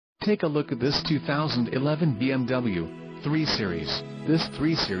Take a look at this 2011 BMW 3 Series. This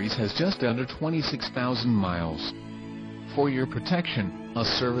 3 Series has just under 26,000 miles. For your protection, a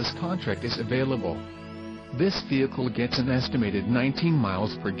service contract is available. This vehicle gets an estimated 19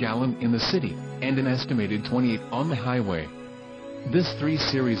 miles per gallon in the city, and an estimated 28 on the highway. This 3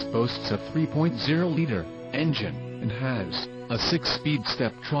 Series boasts a 3.0-liter engine, and has a 6-speed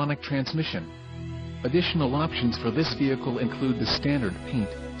Steptronic transmission. Additional options for this vehicle include the standard paint,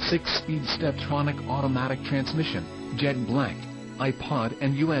 6-speed Steptronic automatic transmission, jet black, iPod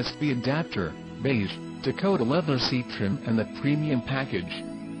and USB adapter, beige, Dakota leather seat trim and the premium package.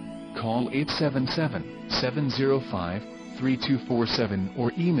 Call 877-705-3247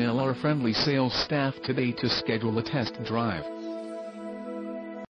 or email our friendly sales staff today to schedule a test drive.